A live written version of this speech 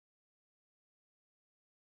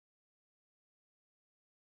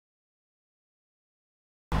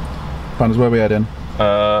Planners, where are we heading?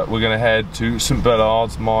 We're going to head to St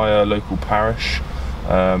Bernard's, my local parish,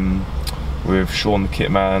 with Sean the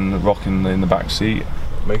kit man rocking in the back seat,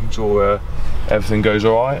 making sure everything goes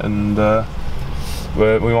alright, and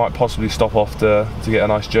we might possibly stop off to get a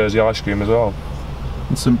nice Jersey ice cream as well.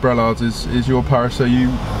 And St Bernard's is your parish. Are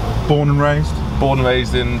you born and raised? Born and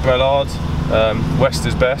raised in Brellard. West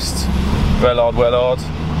is best, Brellard, Wellard,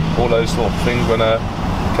 all those sort of things when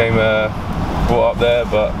came brought up there,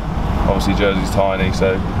 but obviously Jersey's tiny,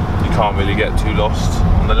 so you can't really get too lost.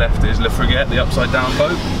 On the left is Le Frigate, the upside down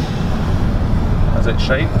boat, as it's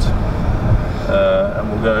shaped, and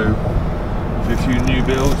we'll go for a few new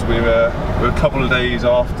builds. We're a couple of days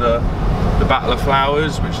after the Battle of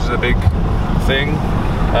Flowers, which is a big thing,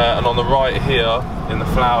 and on the right here in the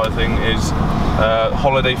flower thing is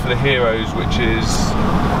Holiday for the Heroes, which is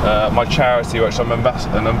my charity, which I'm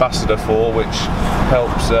an ambassador for, which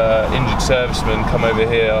helps injured servicemen come over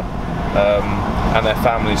here and their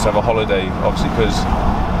families to have a holiday, obviously because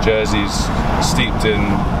Jersey's steeped in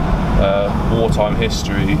wartime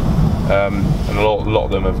history, and a lot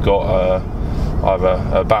of them have got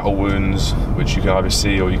either battle wounds, which you can either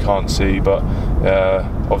see or you can't see, but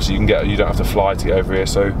obviously you don't have to fly to get over here,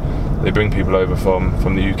 so they bring people over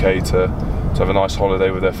from the UK to have a nice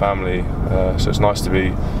holiday with their family. So it's nice to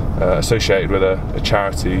be associated with a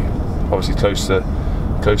charity, obviously close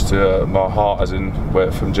to my heart, as in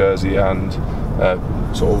we're from Jersey, and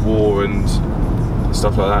sort of war and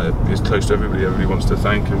stuff like that is close to everybody. Everybody wants to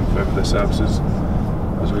thank them for their services.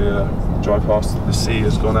 As we drive past, the sea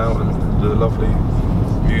has gone out and the lovely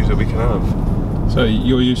views that we can have. So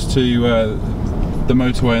you're used to the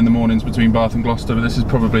motorway in the mornings between Bath and Gloucester, but this is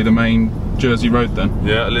probably the main Jersey road then?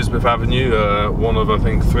 Yeah, Elizabeth Avenue, one of I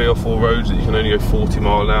think 3 or 4 roads that you can only go 40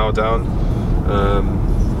 mile an hour down.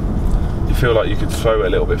 You feel like you could throw it a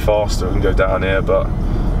little bit faster and go down here, but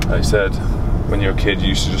like I said, when you're a kid you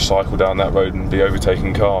used to just cycle down that road and be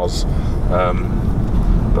overtaking cars.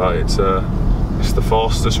 But it's the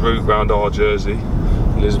fastest route round our Jersey,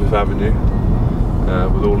 Elizabeth Avenue,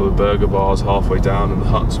 with all of the burger bars halfway down and the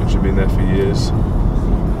huts which have been there for years.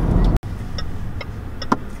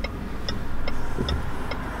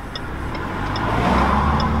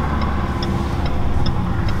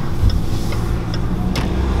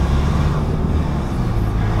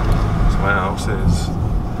 My house is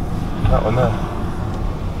that one there,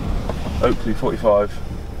 Oakley 45.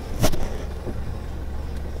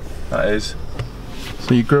 That is.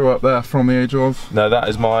 So you grew up there from the age of? No, that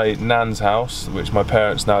is my nan's house, which my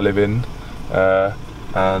parents now live in,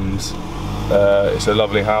 and it's a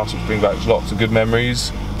lovely house which brings back lots of good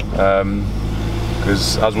memories,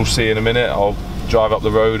 because as we'll see in a minute, I'll drive up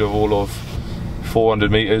the road of all of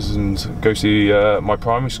 400 metres and go see my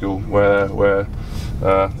primary school, where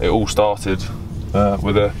it all started,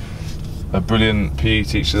 with a brilliant PE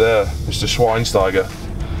teacher there, Mr. Schweinsteiger.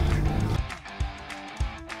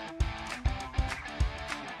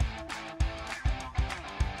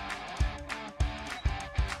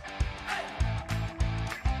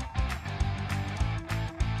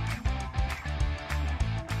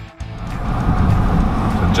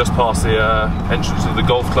 Just past the entrance of the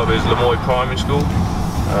golf club is Lemoy Primary School.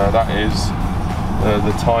 That is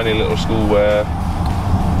the tiny little school where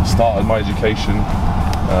I started my education,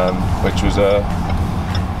 which was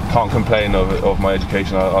can't complain of my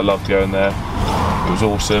education. I loved going there. It was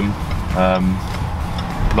awesome.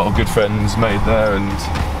 A lot of good friends made there, and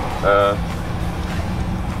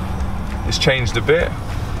it's changed a bit.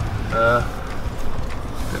 A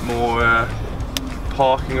bit more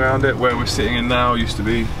parking around it. Where we're sitting in now used to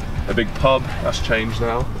be a big pub. That's changed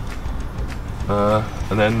now.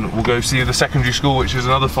 And then we'll go see the secondary school, which is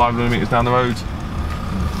another 500 metres down the road.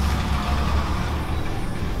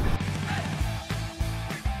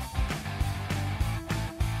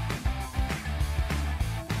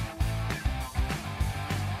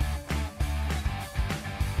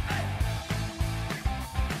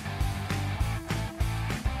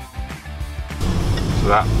 So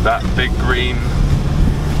that big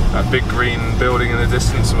green building in the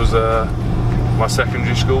distance was my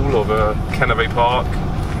secondary school of Kennervey Park,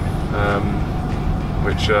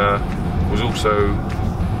 which was also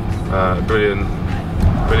a brilliant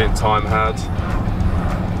time had.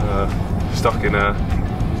 Stuck in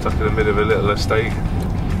the middle of a little estate.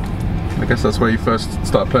 I guess that's where you first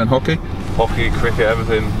started playing hockey? Hockey, cricket,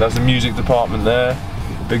 everything. There's a music department there,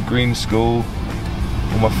 big green school.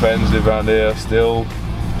 All my friends live around here still.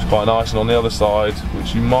 It's quite nice, and on the other side,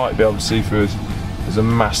 which you might be able to see through, is a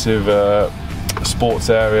massive sports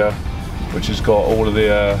area, which has got all of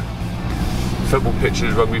the football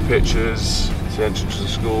pitches, rugby pitches. It's the entrance to the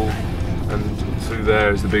school, and through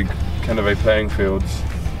there is the big Kenneray playing fields,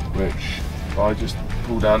 which I just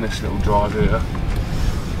pull down this little drive here,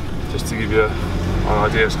 just to give you an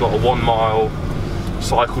idea. It's got a 1 mile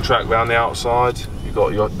cycle track round the outside. You've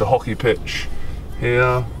got the hockey pitch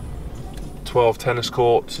here, 12 tennis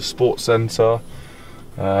courts, a sports centre,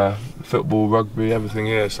 football, rugby, everything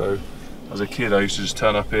here. So as a kid I used to just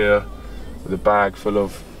turn up here with a bag full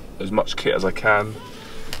of as much kit as I can,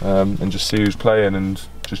 and just see who's playing and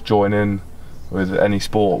just join in with any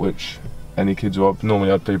sport, which any kids were.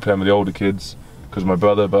 Normally I'd be playing with the older kids because of my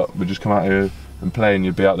brother, but we'd just come out here and play, and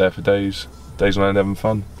you'd be out there for days on end having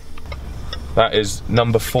fun. That is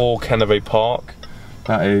number 4 Kenneray Park.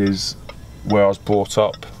 That is where I was brought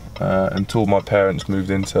up until my parents moved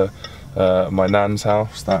into my nan's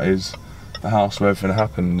house. That is the house where everything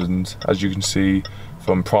happened, and as you can see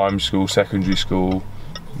from primary school, secondary school,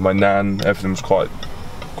 my nan, everything was quite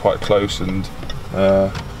close, and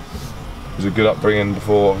it was a good upbringing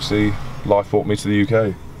before obviously life brought me to the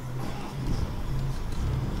UK.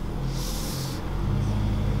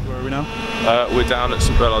 Where are we now? We're down at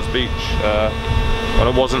St Belard's Beach. When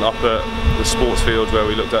I wasn't up at the sports fields where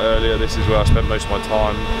we looked at earlier, this is where I spent most of my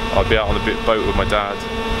time. I'd be out on the boat with my dad.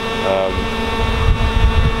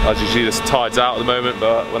 As you see, the tide's out at the moment,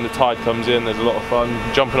 but when the tide comes in, there's a lot of fun.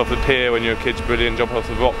 Jumping off the pier when you're a kid's brilliant, jumping off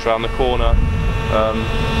the rocks around the corner.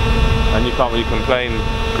 And you can't really complain.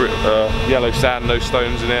 Yellow sand, no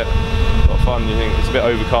stones in it. A lot of fun. You think it's a bit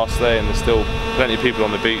overcast today, and there's still plenty of people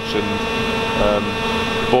on the beach, and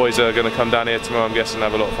the boys are going to come down here tomorrow, I'm guessing,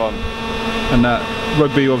 and have a lot of fun. And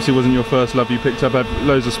rugby obviously wasn't your first love. You picked up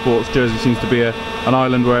loads of sports. Jersey seems to be an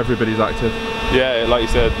island where everybody's active. Yeah, like you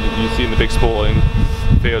said, you've seen the big sporting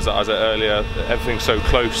fields that I was at earlier. Everything's so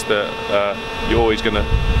close that you're always going to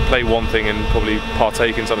play one thing and probably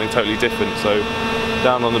partake in something totally different. So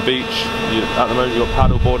down on the beach, at the moment you've got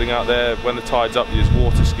paddle boarding out there. When the tide's up, there's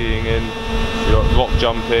water skiing in. You've got rock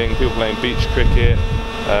jumping, people playing beach cricket.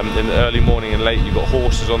 In the early morning and late, you've got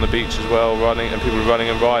horses on the beach as well, running, and people running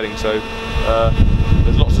and riding. So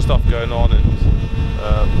there's lots of stuff going on,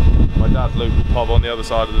 and my dad's local pub on the other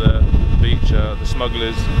side of the beach, the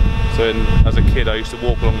Smugglers. So as a kid I used to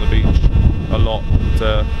walk along the beach a lot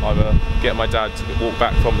to either get my dad to walk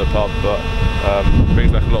back from the pub, but it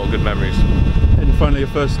brings back a lot of good memories. And finally, your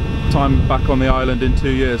first time back on the island in 2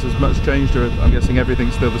 years, has much changed, or I'm guessing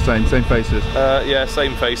everything's still the same faces? Yeah,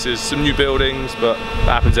 same faces, some new buildings, but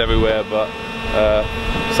that happens everywhere, but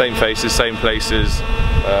same faces, same places.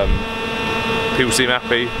 People seem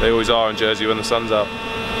happy, they always are in Jersey when the sun's out.